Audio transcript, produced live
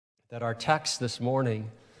that our text this morning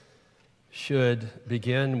should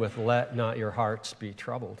begin with, "Let not your hearts be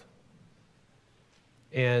troubled."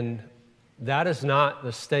 And that is not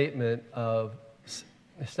the statement of,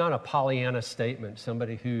 it's not a Pollyanna statement,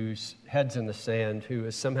 somebody whose head's in the sand, who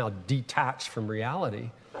is somehow detached from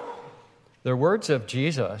reality. They're words of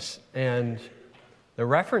Jesus, and the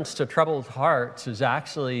reference to troubled hearts is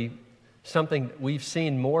actually something we've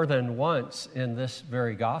seen more than once in this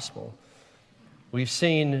very gospel. We've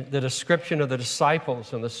seen the description of the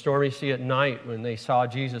disciples on the stormy sea at night when they saw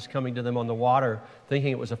Jesus coming to them on the water,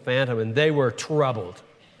 thinking it was a phantom, and they were troubled,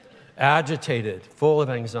 agitated, full of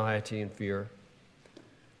anxiety and fear.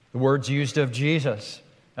 The words used of Jesus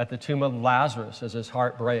at the tomb of Lazarus as his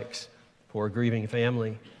heart breaks for a grieving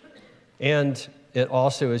family. And it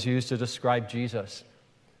also is used to describe Jesus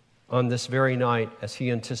on this very night as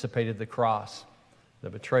he anticipated the cross, the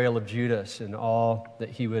betrayal of Judas, and all that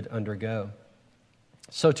he would undergo.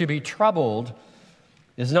 So to be troubled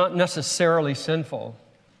is not necessarily sinful.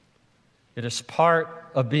 It is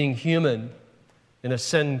part of being human in a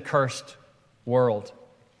sin-cursed world,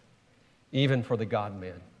 even for the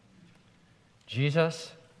God-man.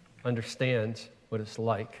 Jesus understands what it's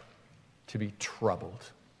like to be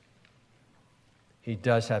troubled. He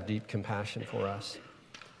does have deep compassion for us.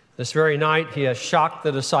 This very night, he has shocked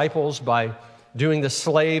the disciples by doing the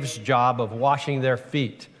slave's job of washing their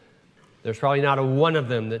feet. There's probably not a one of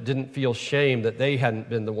them that didn't feel shame that they hadn't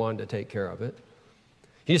been the one to take care of it.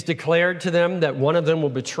 He's declared to them that one of them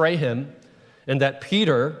will betray him, and that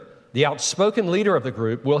Peter, the outspoken leader of the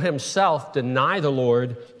group, will himself deny the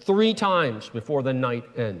Lord 3 times before the night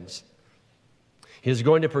ends. He is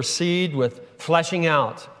going to proceed with fleshing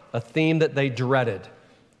out a theme that they dreaded,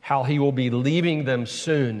 how he will be leaving them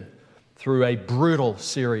soon through a brutal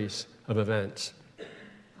series of events.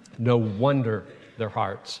 No wonder their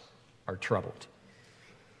hearts are troubled.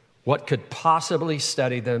 What could possibly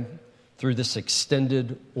steady them through this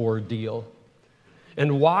extended ordeal?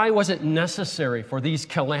 And why was it necessary for these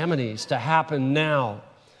calamities to happen now?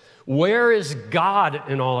 Where is God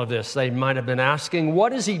in all of this? They might have been asking.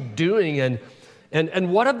 What is he doing?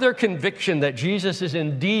 And what of their conviction that Jesus is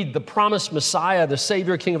indeed the promised Messiah, the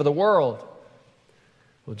Savior, King of the world?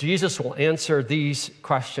 Well, Jesus will answer these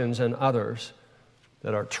questions and others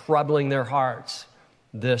that are troubling their hearts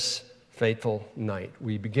this fateful night.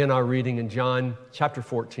 We begin our reading in John chapter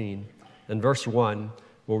 14 and verse 1.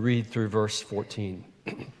 We'll read through verse 14.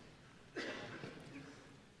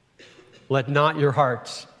 Let not your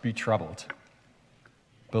hearts be troubled.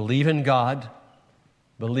 Believe in God.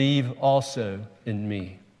 Believe also in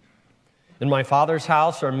me. In my Father's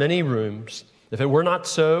house are many rooms. If it were not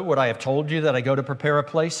so, would I have told you that I go to prepare a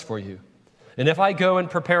place for you? And if I go and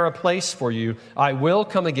prepare a place for you, I will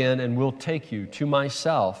come again and will take you to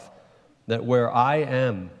myself, that where I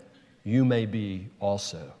am, you may be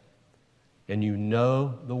also. And you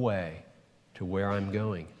know the way to where I'm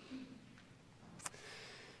going.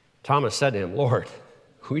 Thomas said to him, Lord,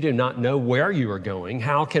 we do not know where you are going.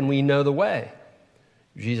 How can we know the way?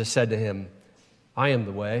 Jesus said to him, I am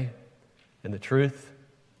the way and the truth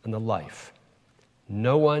and the life.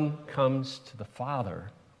 No one comes to the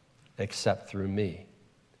Father except through me.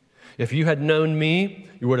 If you had known me,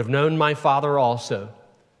 you would have known my Father also.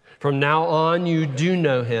 From now on, you do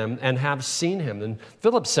know him and have seen him. And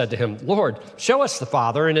Philip said to him, Lord, show us the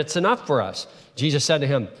Father, and it's enough for us. Jesus said to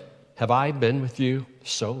him, have I been with you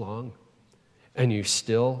so long, and you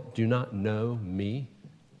still do not know me,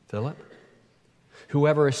 Philip?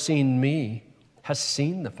 Whoever has seen me has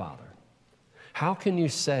seen the Father. How can you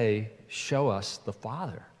say, show us the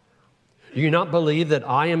Father? Do you not believe that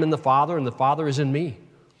I am in the Father and the Father is in me?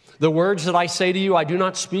 The words that I say to you, I do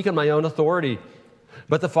not speak on my own authority,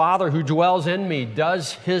 but the Father who dwells in me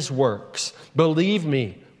does his works. Believe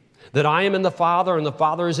me that I am in the Father and the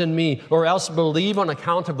Father is in me, or else believe on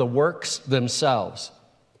account of the works themselves.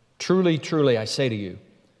 Truly, truly, I say to you,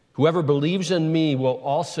 whoever believes in me will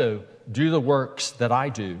also do the works that I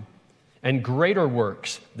do, and greater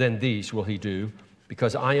works than these will he do,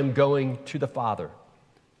 because I am going to the Father.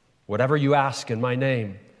 Whatever you ask in my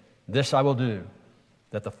name, this I will do,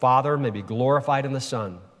 that the Father may be glorified in the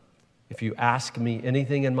Son. If you ask me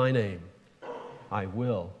anything in my name, I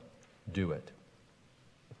will do it.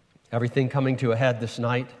 Everything coming to a head this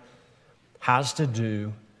night has to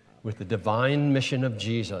do with the divine mission of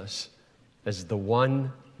Jesus as the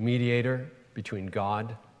one mediator between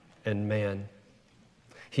God and man.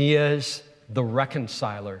 He is the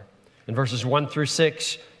reconciler. In verses 1 through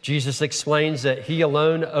 6, Jesus explains that he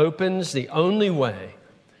alone opens the only way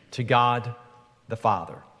to God the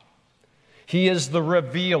Father. He is the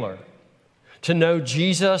revealer. To know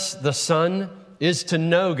Jesus, the Son, is to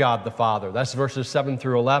know God the Father. That's verses 7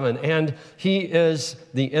 through 11. And he is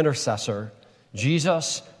the intercessor.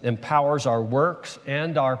 Jesus empowers our works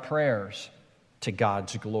and our prayers to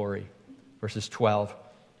God's glory. Verses 12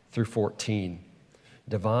 through 14.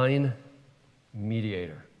 Divine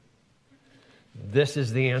mediator. This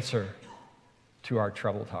is the answer to our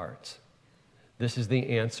troubled hearts. This is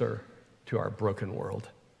the answer to our broken world.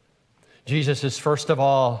 Jesus is first of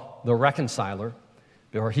all the reconciler,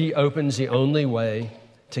 or he opens the only way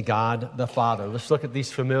to God the Father. Let's look at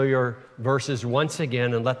these familiar verses once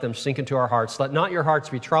again and let them sink into our hearts. Let not your hearts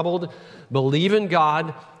be troubled. Believe in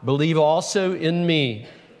God. Believe also in me.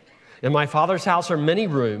 In my Father's house are many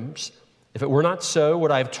rooms. If it were not so,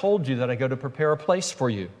 would I have told you that I go to prepare a place for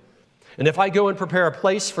you? And if I go and prepare a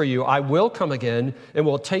place for you, I will come again and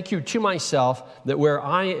will take you to myself, that where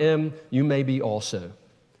I am, you may be also.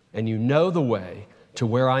 And you know the way to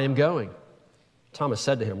where I am going. Thomas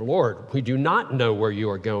said to him, Lord, we do not know where you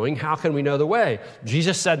are going. How can we know the way?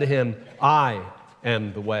 Jesus said to him, I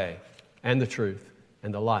am the way and the truth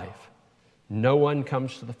and the life. No one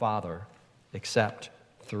comes to the Father except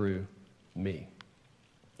through me.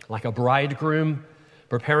 Like a bridegroom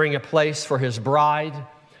preparing a place for his bride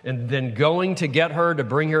and then going to get her to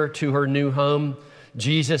bring her to her new home,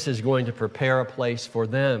 Jesus is going to prepare a place for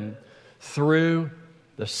them through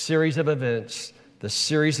the series of events, the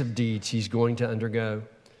series of deeds he's going to undergo.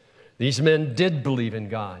 These men did believe in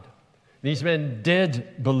God. These men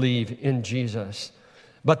did believe in Jesus.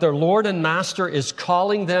 But their Lord and Master is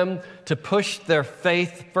calling them to push their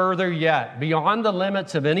faith further yet, beyond the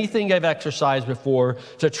limits of anything they've exercised before,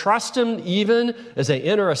 to trust him even as they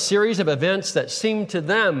enter a series of events that seem to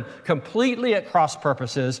them completely at cross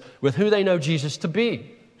purposes with who they know Jesus to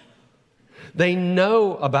be. They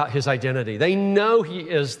know about his identity. They know he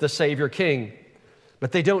is the Savior King,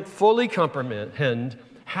 but they don't fully comprehend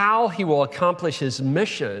how he will accomplish his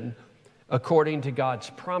mission according to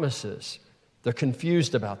God's promises. They're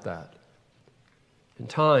confused about that. In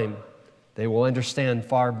time, they will understand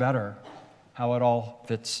far better how it all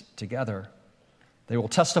fits together. They will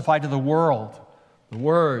testify to the world, the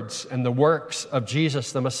words and the works of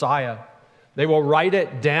Jesus, the Messiah. They will write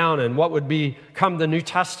it down in what would become the New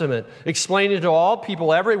Testament, explaining to all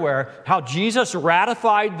people everywhere how Jesus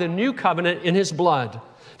ratified the new covenant in his blood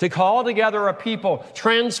to call together a people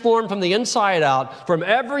transformed from the inside out from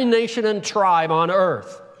every nation and tribe on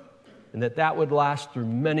earth, and that would last through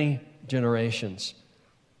many generations.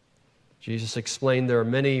 Jesus explained there are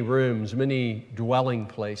many rooms, many dwelling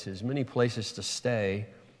places, many places to stay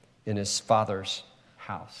in his Father's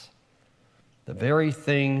house. The very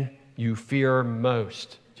thing you fear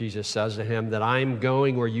most, Jesus says to him, that I'm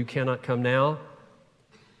going where you cannot come now.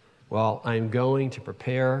 Well, I'm going to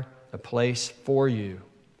prepare a place for you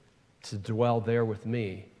to dwell there with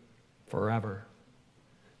me forever.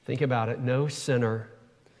 Think about it. No sinner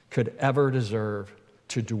could ever deserve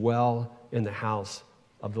to dwell in the house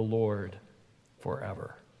of the Lord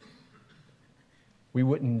forever. We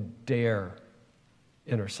wouldn't dare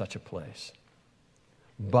enter such a place,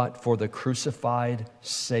 but for the crucified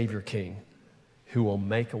Savior King who will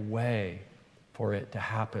make a way for it to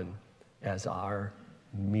happen as our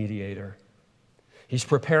mediator. He's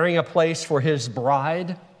preparing a place for his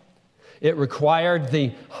bride. It required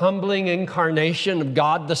the humbling incarnation of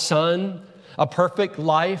God the Son, a perfect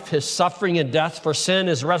life, his suffering and death for sin,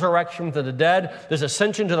 his resurrection from the dead, his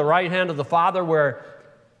ascension to the right hand of the Father, where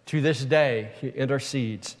to this day he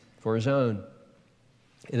intercedes for his own.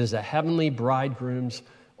 It is a heavenly bridegroom's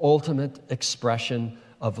ultimate expression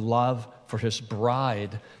of love for his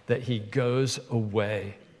bride that he goes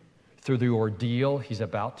away through the ordeal he's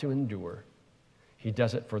about to endure. He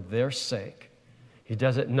does it for their sake. He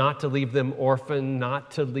does it not to leave them orphaned,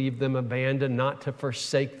 not to leave them abandoned, not to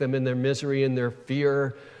forsake them in their misery and their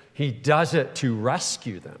fear. He does it to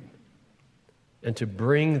rescue them and to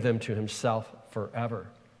bring them to himself forever.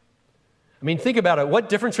 I mean, think about it. What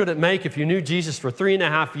difference would it make if you knew Jesus for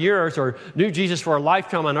 3.5 years or knew Jesus for a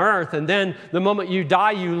lifetime on earth, and then the moment you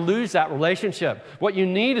die, you lose that relationship? What you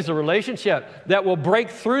need is a relationship that will break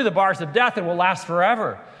through the bars of death and will last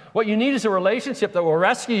forever. What you need is a relationship that will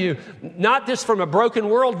rescue you, not just from a broken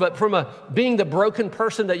world, but from being the broken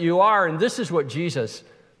person that you are. And this is what Jesus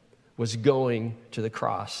was going to the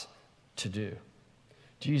cross to do.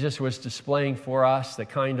 Jesus was displaying for us the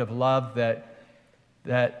kind of love that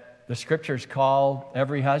the Scriptures call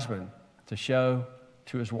every husband to show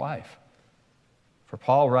to his wife. For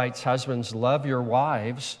Paul writes, husbands, love your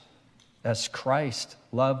wives as Christ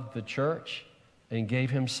loved the church and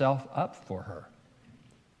gave himself up for her,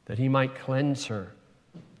 that he might cleanse her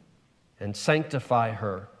and sanctify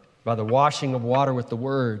her by the washing of water with the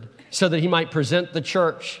word, so that he might present the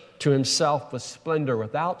church to himself with splendor,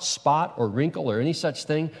 without spot or wrinkle or any such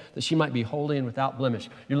thing, that she might be holy and without blemish.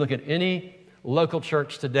 You look at any local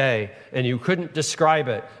church today, and you couldn't describe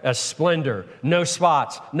it as splendor, no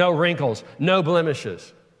spots, no wrinkles, no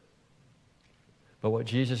blemishes. But what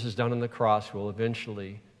Jesus has done on the cross will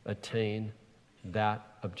eventually attain that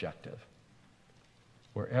objective,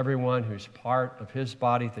 where everyone who's part of his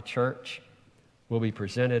body, the church, will be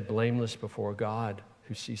presented blameless before God,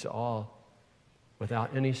 who sees all,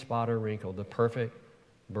 without any spot or wrinkle, the perfect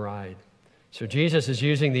bride. So Jesus is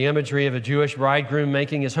using the imagery of a Jewish bridegroom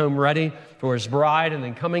making his home ready for his bride and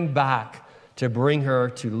then coming back to bring her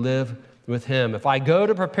to live with him. If I go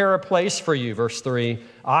to prepare a place for you, verse 3,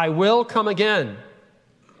 I will come again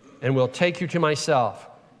and will take you to myself,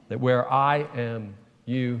 that where I am,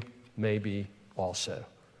 you may be also.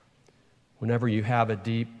 Whenever you have a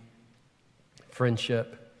deep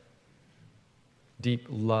friendship, deep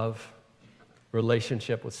love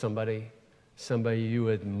relationship with somebody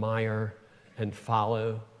you admire and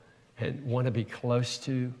follow and want to be close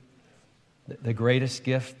to, the greatest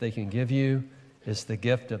gift they can give you is the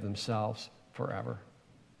gift of themselves forever,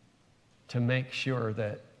 to make sure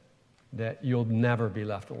that you'll never be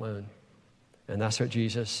left alone. And that's what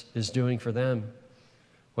Jesus is doing for them.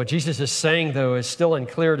 What Jesus is saying, though, is still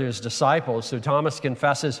unclear to his disciples. So Thomas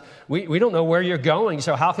confesses, we don't know where you're going,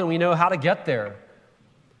 so how can we know how to get there?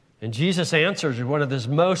 And Jesus answers with one of his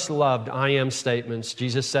most loved I am statements.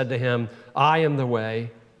 Jesus said to him, I am the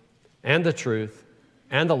way and the truth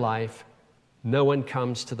and the life. No one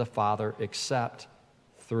comes to the Father except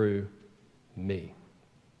through me.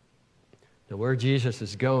 Now, where Jesus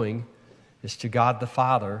is going is to God the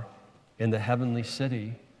Father in the heavenly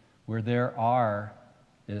city, where there are,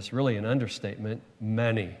 and it's really an understatement,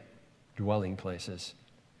 many dwelling places.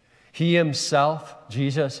 He himself,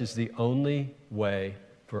 Jesus, is the only way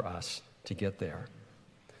for us to get there.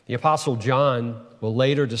 The Apostle John will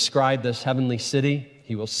later describe this heavenly city.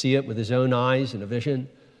 He will see it with his own eyes in a vision.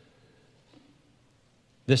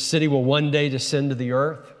 This city will one day descend to the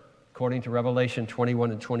earth, according to Revelation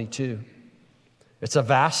 21 and 22. It's a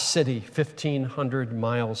vast city, 1,500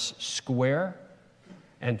 miles square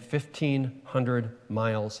and 1,500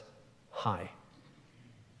 miles high.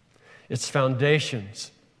 Its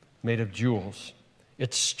foundations made of jewels,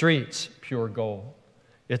 its streets pure gold,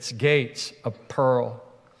 its gates of pearl,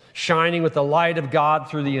 shining with the light of God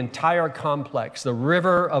through the entire complex, the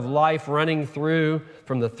river of life running through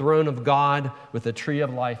from the throne of God with the tree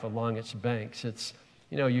of life along its banks. It's,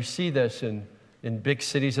 you see this in big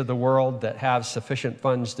cities of the world that have sufficient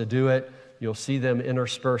funds to do it. You'll see them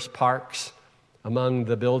intersperse parks among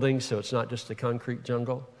the buildings, so it's not just a concrete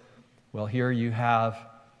jungle. Well, here you have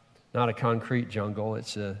not a concrete jungle,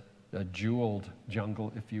 it's a jeweled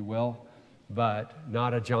jungle, if you will, but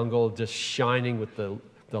not a jungle just shining with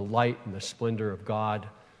the light and the splendor of God,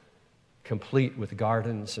 complete with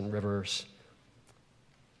gardens and rivers.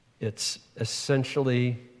 It's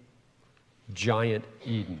essentially giant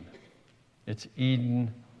Eden. It's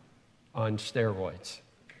Eden on steroids.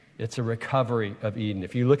 It's a recovery of Eden.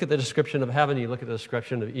 If you look at the description of heaven, you look at the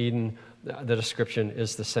description of Eden, the description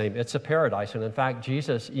is the same. It's a paradise. And in fact,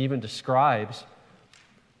 Jesus even describes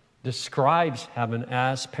heaven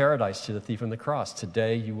as paradise to the thief on the cross.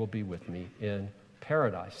 Today you will be with me in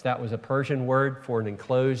paradise. That was a Persian word for an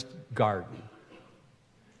enclosed garden.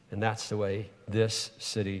 And that's the way this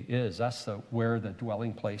city is. That's where the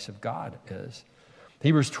dwelling place of God is.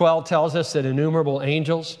 Hebrews 12 tells us that innumerable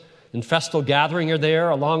angels in festal gathering are there,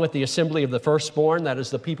 along with the assembly of the firstborn, that is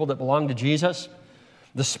the people that belong to Jesus.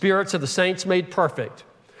 The spirits of the saints made perfect.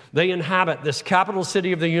 They inhabit this capital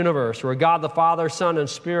city of the universe where God the Father, Son, and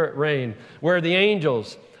Spirit reign, where the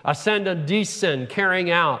angels ascend and descend, carrying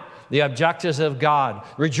out the objectives of God,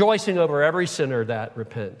 rejoicing over every sinner that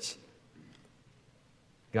repents.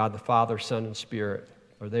 God the Father, Son, and Spirit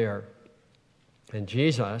are there. And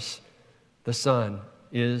Jesus, the Son,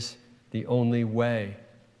 is the only way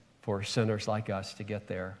for sinners like us to get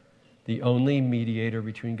there. The only mediator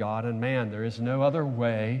between God and man. There is no other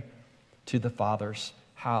way to the Father's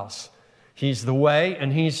house. He's the way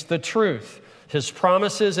and he's the truth. His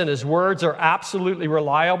promises and his words are absolutely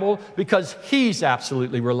reliable because he's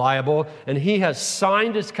absolutely reliable, and he has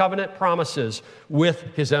signed his covenant promises with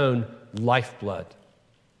his own lifeblood.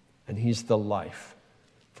 And he's the life.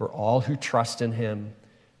 For all who trust in him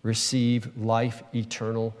receive life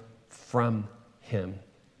eternal from him.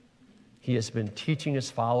 He has been teaching his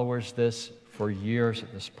followers this for years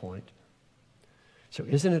at this point. So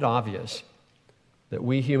isn't it obvious that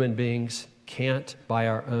we human beings can't, by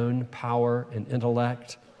our own power and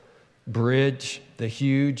intellect, bridge the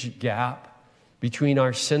huge gap between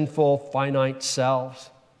our sinful, finite selves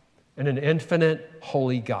and an infinite,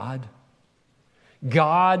 holy God.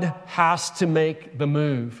 God has to make the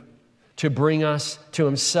move to bring us to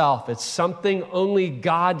himself. It's something only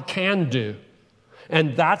God can do.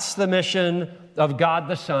 And that's the mission of God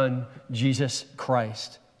the Son, Jesus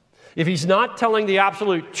Christ. If he's not telling the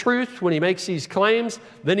absolute truth when he makes these claims,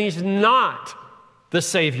 then he's not the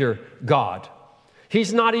Savior God.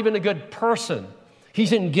 He's not even a good person.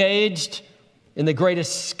 He's engaged in the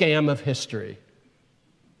greatest scam of history.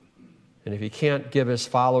 And if he can't give his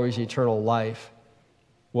followers eternal life,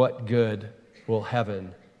 what good will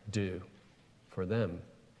heaven do for them?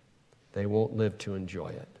 They won't live to enjoy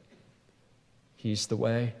it. He's the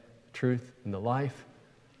way, the truth, and the life,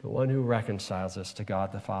 the one who reconciles us to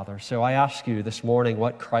God the Father. So I ask you this morning,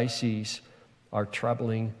 what crises are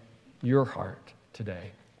troubling your heart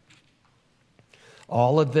today?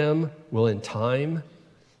 All of them will in time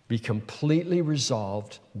be completely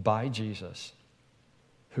resolved by Jesus,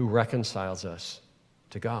 who reconciles us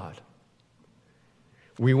to God.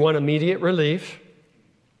 We want immediate relief.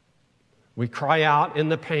 We cry out in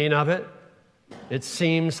the pain of it. It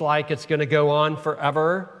seems like it's going to go on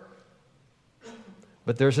forever.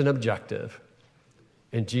 But there's an objective,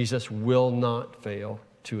 and Jesus will not fail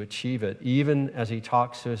to achieve it. Even as he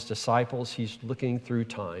talks to his disciples, he's looking through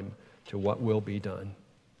time to what will be done.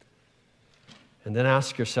 And then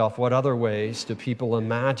ask yourself, what other ways do people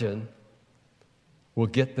imagine will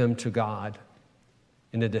get them to God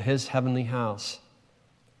and into his heavenly house?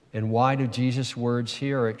 And why do Jesus' words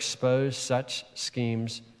here expose such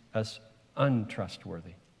schemes as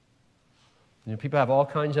untrustworthy? You know, people have all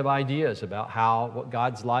kinds of ideas about what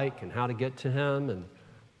God's like and how to get to him and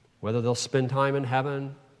whether they'll spend time in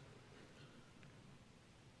heaven.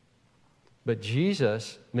 But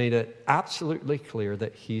Jesus made it absolutely clear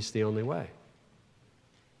that he's the only way.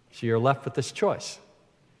 So you're left with this choice.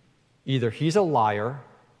 Either he's a liar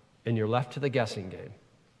and you're left to the guessing game,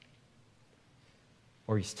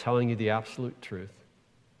 or he's telling you the absolute truth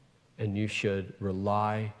and you should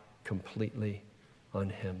rely completely on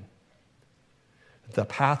him. The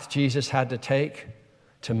path Jesus had to take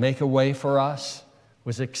to make a way for us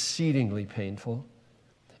was exceedingly painful.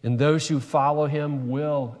 And those who follow him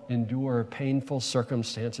will endure painful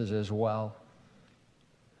circumstances as well.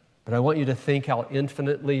 But I want you to think how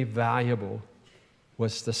infinitely valuable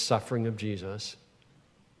was the suffering of Jesus.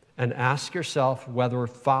 And ask yourself whether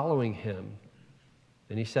following him,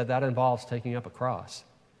 and he said that involves taking up a cross,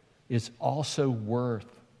 is also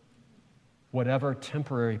worth whatever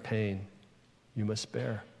temporary pain you must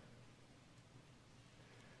bear.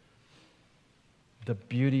 The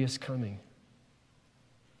beauty is coming.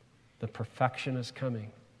 The perfection is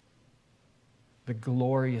coming. The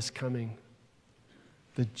glory is coming.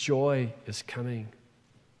 The joy is coming.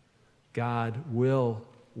 God will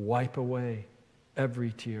wipe away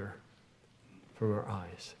every tear from our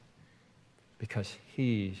eyes because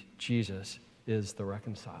he, Jesus, is the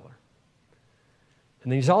reconciler.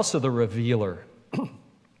 And he's also the revealer.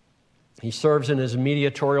 He serves in his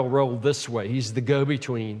mediatorial role this way. He's the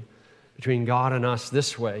go-between between God and us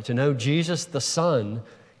this way. To know Jesus the Son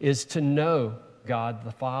is to know God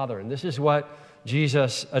the Father. And this is what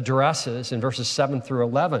Jesus addresses in verses 7 through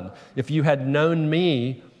 11. If you had known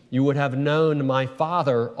me, you would have known my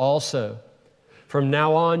Father also. From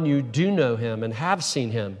now on, you do know him and have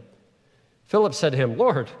seen him. Philip said to him,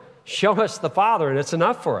 Lord, show us the Father, and it's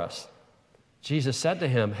enough for us. Jesus said to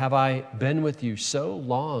him, have I been with you so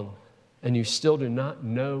long, and you still do not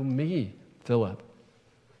know me, Philip?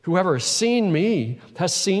 Whoever has seen me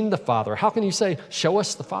has seen the Father. How can you say, show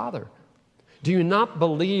us the Father? Do you not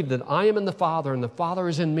believe that I am in the Father and the Father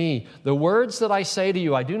is in me? The words that I say to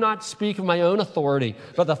you, I do not speak of my own authority,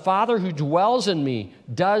 but the Father who dwells in me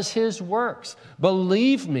does his works.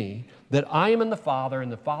 Believe me that I am in the Father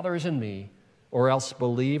and the Father is in me, or else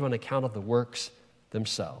believe on account of the works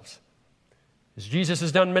themselves. As Jesus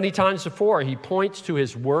has done many times before, he points to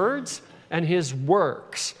his words and his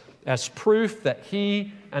works as proof that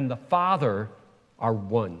he and the Father are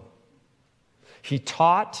one. He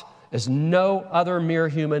taught as no other mere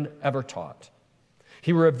human ever taught.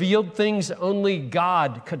 He revealed things only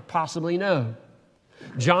God could possibly know.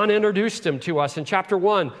 John introduced him to us in chapter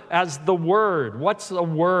 1 as the Word. What's a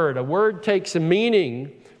word? A word takes a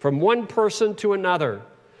meaning from one person to another.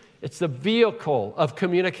 It's the vehicle of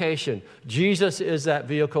communication. Jesus is that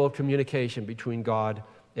vehicle of communication between God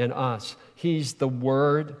and us. He's the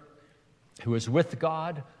Word who is with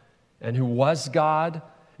God and who was God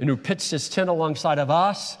and who pitched his tent alongside of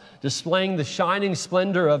us, displaying the shining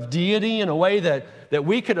splendor of deity in a way that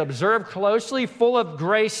we could observe closely, full of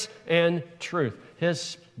grace and truth.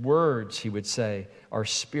 His words, he would say, are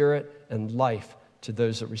spirit and life to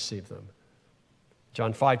those that receive them.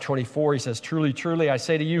 John 5:24, he says, "Truly, truly, I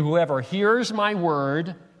say to you, whoever hears my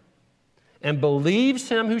word and believes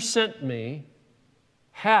him who sent me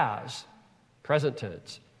has," present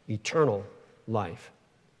tense, "eternal life.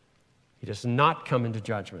 He does not come into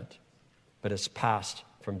judgment, but is passed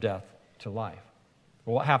from death to life."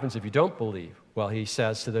 Well, what happens if you don't believe? Well, he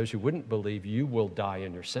says to those who wouldn't believe, you will die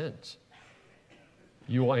in your sins.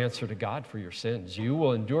 You will answer to God for your sins. You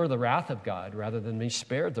will endure the wrath of God rather than be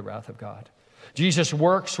spared the wrath of God. Jesus'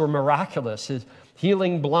 works were miraculous. His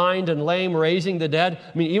healing blind and lame, raising the dead.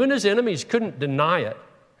 I mean, even his enemies couldn't deny it.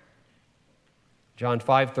 John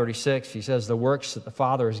 5:36, he says, "The works that the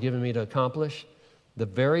Father has given me to accomplish, the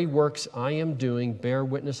very works I am doing bear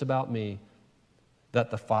witness about me,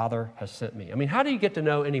 that the Father has sent me." I mean, how do you get to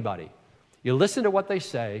know anybody? You listen to what they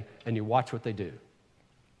say and you watch what they do.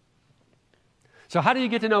 So how do you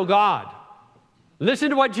get to know God?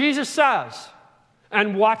 Listen to what Jesus says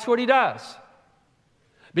and watch what he does.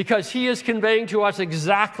 Because he is conveying to us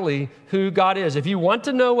exactly who God is. If you want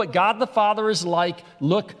to know what God the Father is like,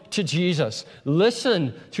 look to Jesus.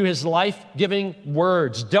 Listen to his life-giving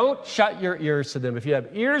words. Don't shut your ears to them. If you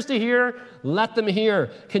have ears to hear, let them hear.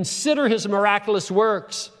 Consider his miraculous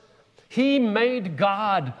works. He made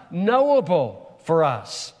God knowable for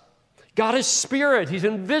us. God is spirit. He's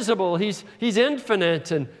invisible. He's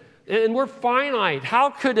infinite, and we're finite. How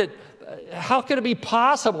could it be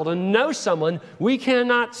possible to know someone we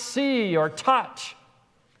cannot see or touch?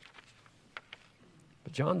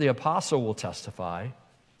 But John the Apostle will testify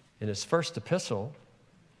in his first epistle,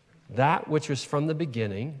 that which was from the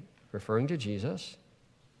beginning, referring to Jesus,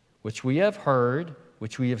 which we have heard,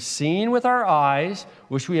 which we have seen with our eyes,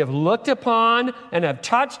 which we have looked upon and have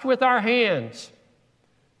touched with our hands.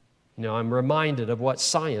 Now, I'm reminded of what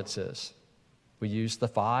science is. We use the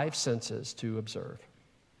 5 senses to observe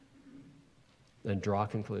and draw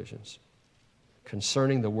conclusions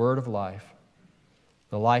concerning the word of life.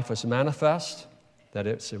 The life was manifest, that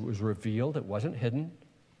it was revealed, it wasn't hidden.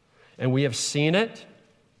 And we have seen it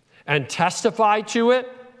and testified to it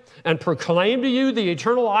and proclaimed to you the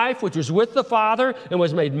eternal life which was with the Father and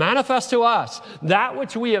was made manifest to us. That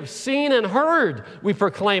which we have seen and heard, we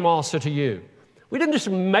proclaim also to you. We didn't just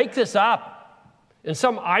make this up in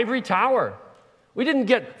some ivory tower. We didn't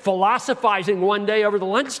get philosophizing one day over the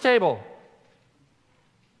lunch table.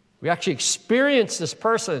 We actually experienced this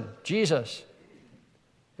person, Jesus,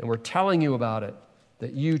 and we're telling you about it,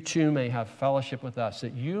 that you too may have fellowship with us,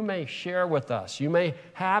 that you may share with us, you may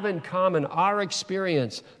have in common our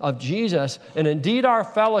experience of Jesus, and indeed our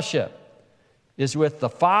fellowship is with the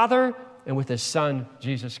Father and with his Son,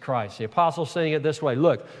 Jesus Christ. The apostle's saying it this way: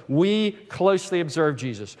 look, we closely observed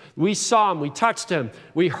Jesus. We saw him, we touched him,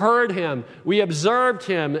 we heard him, we observed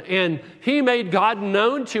him, and he made God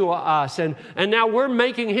known to us. And now we're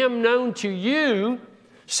making him known to you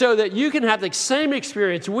so that you can have the same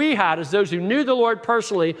experience we had as those who knew the Lord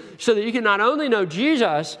personally, so that you can not only know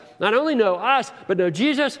Jesus, not only know us, but know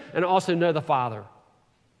Jesus and also know the Father.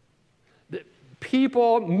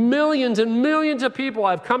 People, millions and millions of people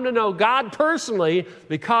have come to know God personally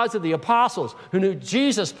because of the apostles who knew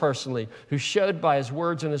Jesus personally, who showed by his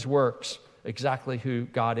words and his works exactly who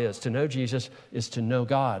God is. To know Jesus is to know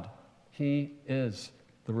God. He is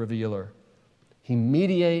the revealer. He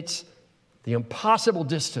mediates the impossible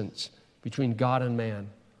distance between God and man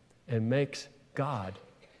and makes God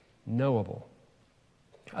knowable.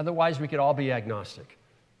 Otherwise, we could all be agnostic.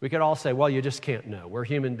 We could all say, well, you just can't know. We're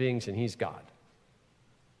human beings and he's God.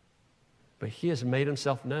 But he has made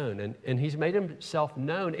himself known, and he's made himself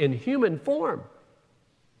known in human form.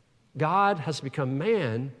 God has become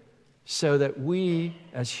man so that we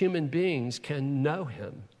as human beings can know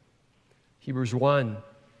him. Hebrews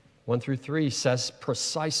 1:1-3 says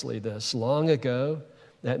precisely this. Long ago,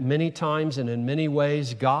 at many times and in many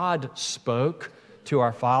ways, God spoke to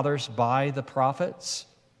our fathers by the prophets.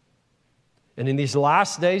 And in these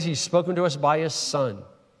last days, he's spoken to us by his Son.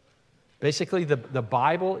 Basically, the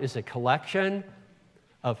Bible is a collection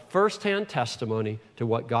of firsthand testimony to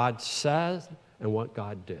what God says and what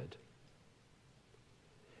God did.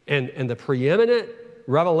 And the preeminent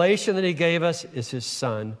revelation that he gave us is his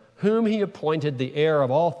Son, whom he appointed the heir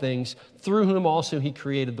of all things, through whom also he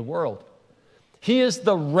created the world. He is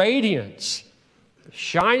the radiance,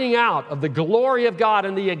 shining out of the glory of God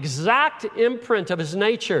and the exact imprint of his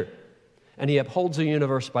nature. And he upholds the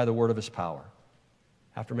universe by the word of his power.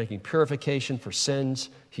 After making purification for sins,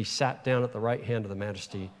 he sat down at the right hand of the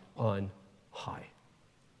Majesty on high.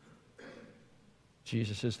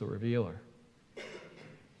 Jesus is the revealer.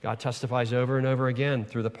 God testifies over and over again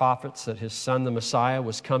through the prophets that his Son, the Messiah,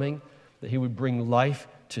 was coming, that he would bring life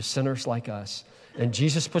to sinners like us. And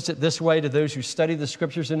Jesus puts it this way to those who studied the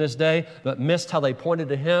Scriptures in his day, but missed how they pointed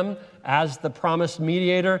to him as the promised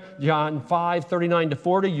mediator. John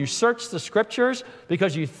 5:39-40, you search the Scriptures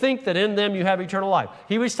because you think that in them you have eternal life.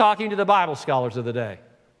 He was talking to the Bible scholars of the day.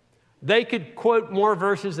 They could quote more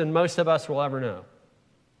verses than most of us will ever know.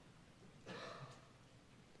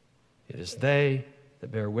 It is they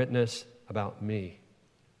that bear witness about me.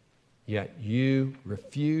 Yet you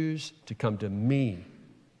refuse to come to me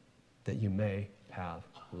that you may have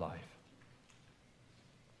life.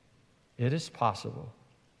 It is possible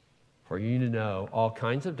for you to know all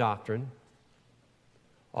kinds of doctrine,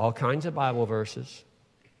 all kinds of Bible verses,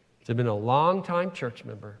 to have been a long-time church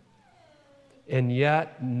member, and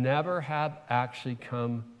yet never have actually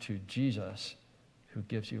come to Jesus who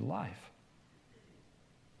gives you life.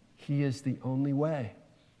 He is the only way.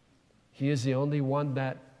 He is the only one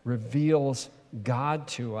that reveals God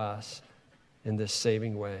to us in this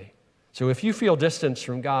saving way. So if you feel distance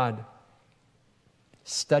from God,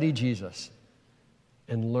 study Jesus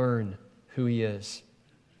and learn who he is.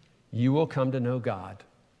 You will come to know God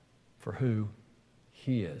for who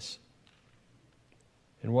he is.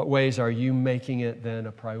 In what ways are you making it then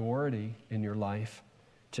a priority in your life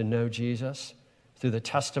to know Jesus? Through the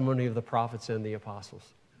testimony of the prophets and the apostles.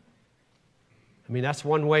 I mean, that's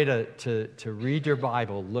one way to read your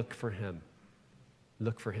Bible. Look for him.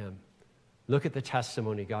 Look for him. Look at the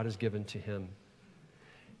testimony God has given to him.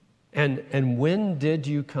 And when did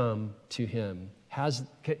you come to him?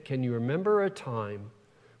 Can you remember a time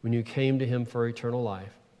when you came to him for eternal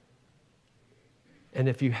life? And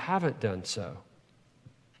if you haven't done so,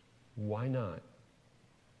 why not?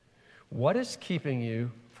 What is keeping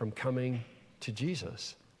you from coming to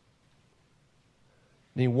Jesus?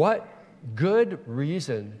 I mean, what good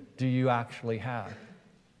reason do you actually have?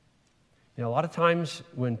 You know, a lot of times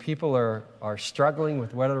when people are struggling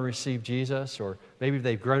with whether to receive Jesus, or maybe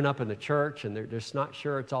they've grown up in the church and they're just not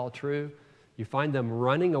sure it's all true, you find them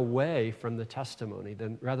running away from the testimony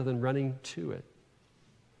rather than running to it.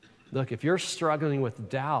 Look, if you're struggling with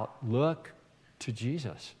doubt, look to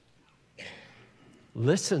Jesus.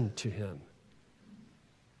 Listen to him.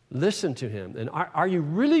 Listen to him. And are you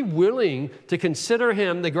really willing to consider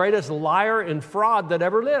him the greatest liar and fraud that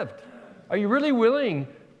ever lived? Are you really willing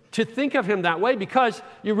to think of him that way? Because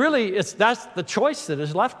that's the choice that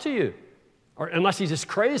is left to you. Or unless he's just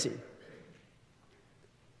crazy.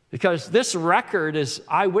 Because this record is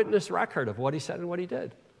eyewitness record of what he said and what he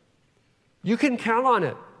did. You can count on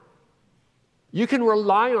it. You can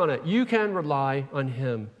rely on it. You can rely on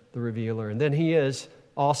him, the revealer. And then he is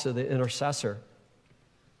also the intercessor.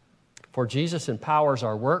 For Jesus empowers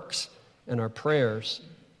our works and our prayers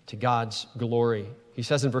to God's glory. He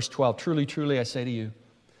says in verse 12, truly, truly, I say to you,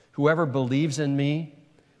 whoever believes in me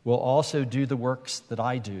will also do the works that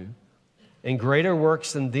I do, and greater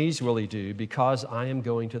works than these will he do, because I am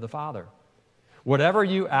going to the Father. Whatever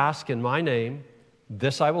you ask in my name,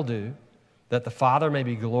 this I will do, that the Father may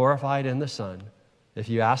be glorified in the Son. If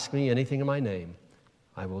you ask me anything in my name,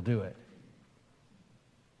 I will do it.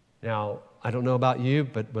 Now, I don't know about you,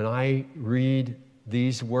 but when I read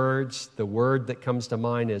these words, the word that comes to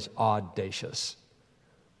mind is audacious.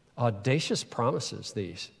 Audacious promises,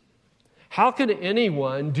 these. How can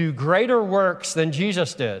anyone do greater works than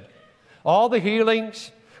Jesus did? All the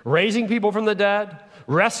healings, raising people from the dead,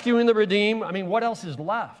 rescuing the redeemed. I mean, what else is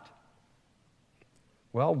left?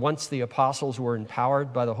 Well, once the apostles were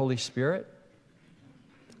empowered by the Holy Spirit,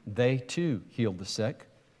 they too healed the sick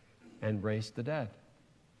and raised the dead.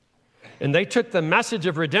 And they took the message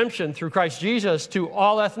of redemption through Christ Jesus to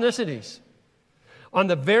all ethnicities. On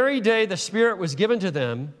the very day the Spirit was given to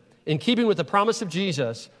them, in keeping with the promise of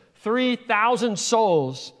Jesus, 3,000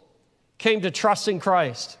 souls came to trust in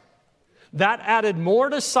Christ. That added more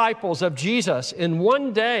disciples of Jesus in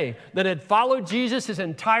one day than had followed Jesus his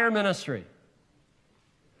entire ministry.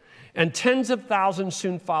 And tens of thousands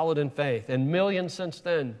soon followed in faith, and millions since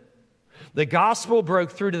then. The gospel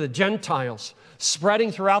broke through to the Gentiles,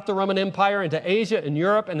 spreading throughout the Roman Empire into Asia and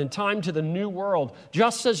Europe, and in time to the New World.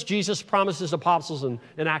 Just as Jesus promised his apostles in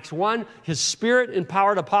Acts 1, his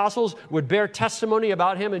Spirit-empowered apostles would bear testimony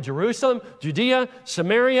about him in Jerusalem, Judea,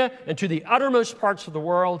 Samaria, and to the uttermost parts of the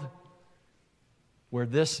world, where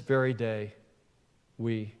this very day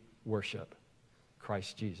we worship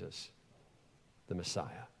Christ Jesus, the Messiah.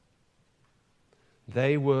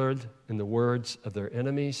 They would, in the words of their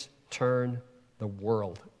enemies, turn the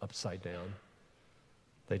world upside down.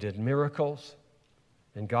 They did miracles,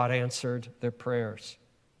 and God answered their prayers.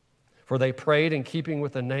 For they prayed in keeping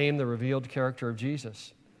with the name, the revealed character of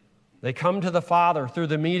Jesus. They come to the Father through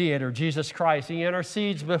the mediator, Jesus Christ. He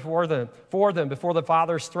intercedes for them before the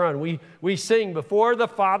Father's throne. We sing, before the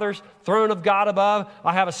Father's throne of God above,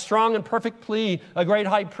 I have a strong and perfect plea, a great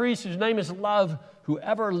high priest whose name is love, who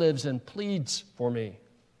ever lives and pleads for me.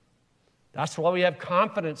 That's why we have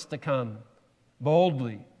confidence to come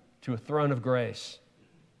boldly to a throne of grace.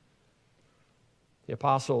 The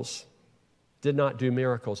apostles did not do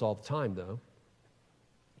miracles all the time, though.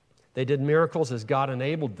 They did miracles as God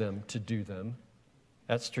enabled them to do them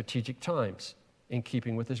at strategic times in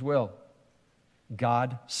keeping with His will.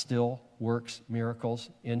 God still works miracles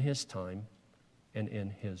in His time and in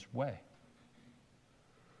His way.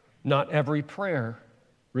 Not every prayer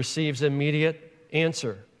receives immediate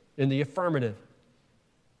answer in the affirmative.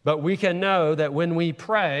 But we can know that when we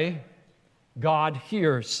pray, God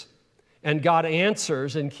hears and God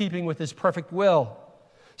answers in keeping with His perfect will,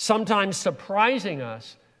 sometimes surprising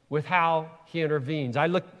us with how He intervenes. I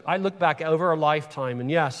look back over a lifetime,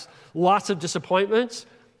 and yes, lots of disappointments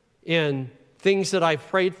in things that I've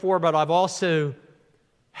prayed for, but I've also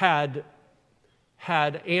had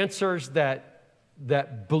answers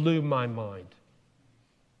that blew my mind,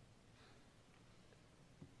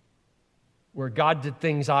 where God did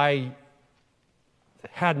things I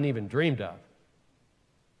hadn't even dreamed of.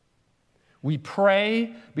 We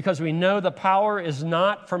pray because we know the power is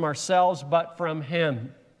not from ourselves, but from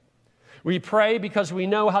Him. We pray because we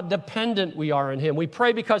know how dependent we are on Him. We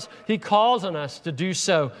pray because He calls on us to do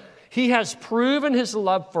so. He has proven His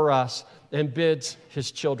love for us and bids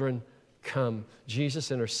His children come. Jesus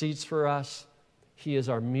intercedes for us. He is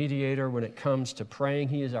our mediator when it comes to praying.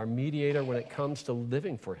 He is our mediator when it comes to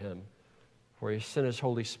living for Him, where He sent His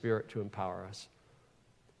Holy Spirit to empower us.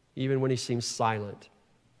 Even when He seems silent,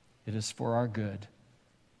 it is for our good,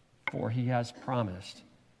 for He has promised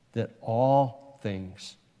that all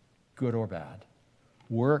things, good or bad,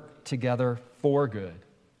 work together for good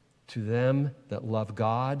to them that love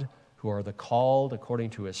God, who are the called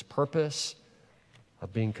according to His purpose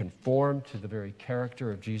of being conformed to the very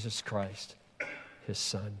character of Jesus Christ, His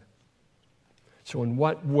Son. So in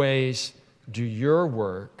what ways do your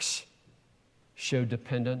works show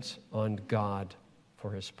dependence on God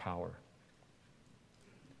for His power?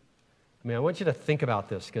 I want you to think about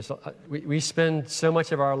this, because we spend so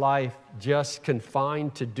much of our life just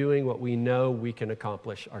confined to doing what we know we can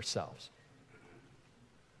accomplish ourselves.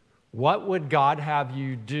 What would God have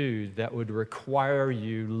you do that would require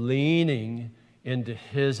you leaning into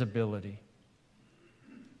His ability,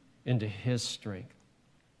 into His strength?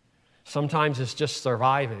 Sometimes it's just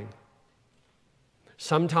surviving.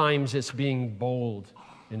 Sometimes it's being bold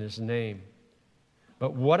in His name.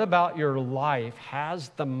 But what about your life has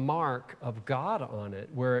the mark of God on it,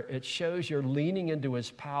 where it shows you're leaning into His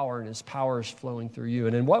power and His power is flowing through you?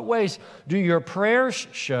 And in what ways do your prayers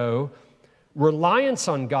show reliance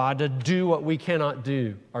on God to do what we cannot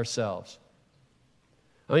do ourselves?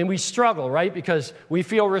 We struggle, right? Because we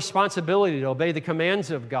feel responsibility to obey the commands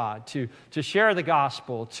of God, to share the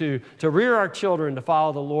gospel, to rear our children to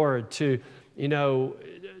follow the Lord, to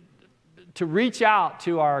reach out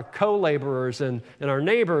to our co-laborers and our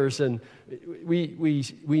neighbors. And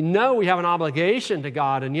we know we have an obligation to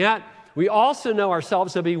God, and yet we also know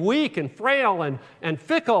ourselves to be weak and frail and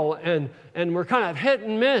fickle, and we're kind of hit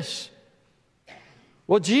and miss.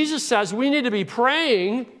 Well, Jesus says we need to be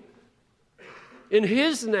praying in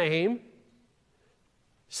His name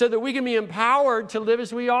so that we can be empowered to live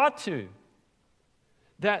as we ought to.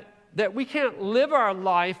 That we can't live our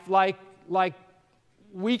life like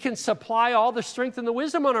we can supply all the strength and the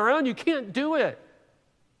wisdom on our own. You can't do it.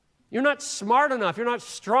 You're not smart enough. You're not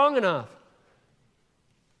strong enough.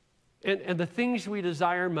 And the things we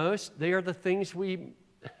desire most, they are the things we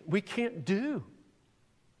can't do,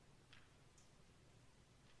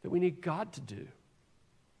 that we need God to do.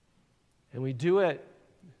 And we do it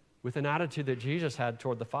with an attitude that Jesus had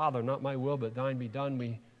toward the Father, not my will, but thine be done.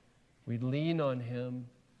 We lean on Him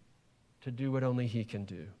to do what only He can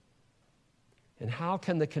do. And how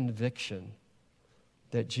can the conviction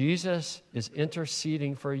that Jesus is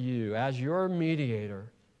interceding for you as your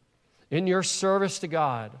mediator in your service to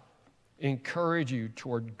God encourage you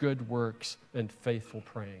toward good works and faithful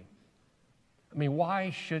praying? Why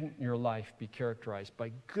shouldn't your life be characterized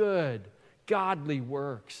by good, godly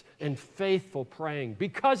works and faithful praying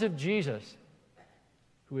because of Jesus,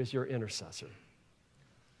 who is your intercessor?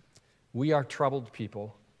 We are troubled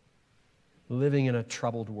people living in a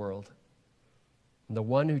troubled world. And the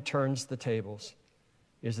one who turns the tables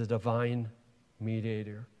is the divine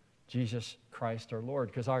mediator, Jesus Christ our Lord.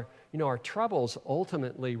 Because our troubles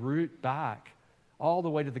ultimately root back all the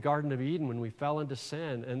way to the Garden of Eden when we fell into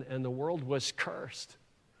sin and the world was cursed.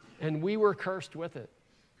 And we were cursed with it.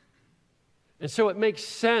 And so it makes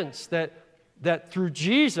sense that through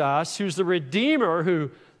Jesus, who's the Redeemer,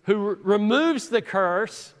 who removes the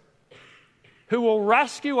curse, who will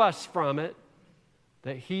rescue us from it,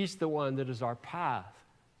 that He's the one that is our path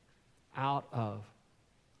out of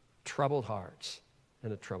troubled hearts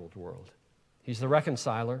in a troubled world. He's the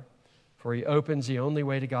reconciler, for He opens the only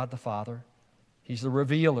way to God the Father. He's the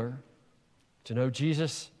revealer. To know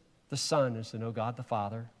Jesus the Son is to know God the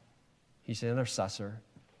Father. He's the intercessor,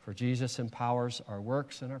 for Jesus empowers our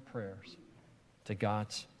works and our prayers to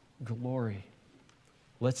God's glory.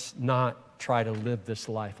 Let's not try to live this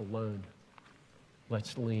life alone.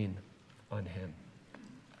 Let's lean on Him.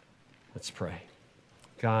 Let's pray.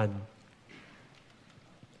 God,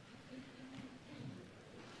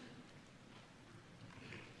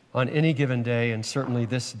 on any given day, and certainly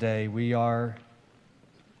this day, we are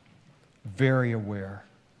very aware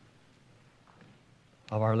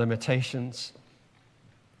of our limitations,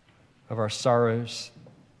 of our sorrows,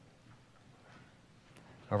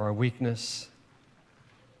 of our weakness,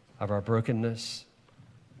 of our brokenness.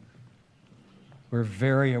 We're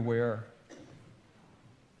very aware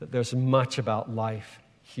that there's much about life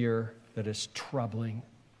here that is troubling.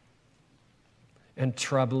 And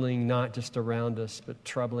troubling not just around us, but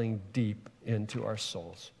troubling deep into our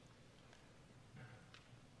souls.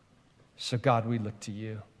 So God, we look to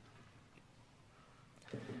You.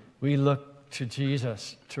 We look to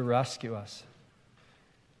Jesus to rescue us.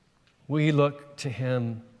 We look to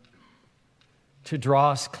Him to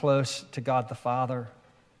draw us close to God the Father,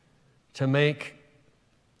 to make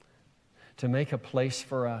a place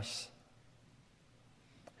for us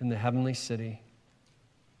in the heavenly city,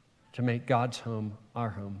 to make God's home our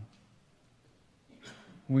home.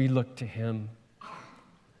 We look to Him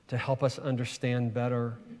to help us understand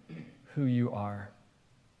better who You are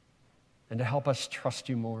and to help us trust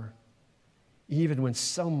You more. Even when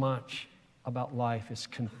so much about life is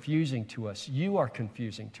confusing to us, You are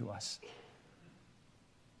confusing to us.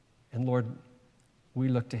 And Lord, we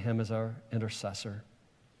look to Him as our intercessor.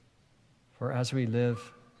 For as we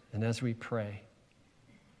live and as we pray,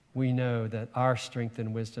 we know that our strength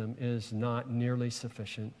and wisdom is not nearly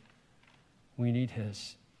sufficient. We need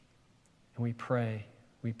His. And we pray,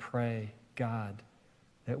 God,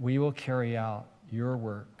 that we will carry out Your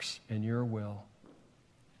works and Your will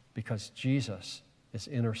because Jesus is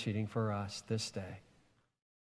interceding for us this day.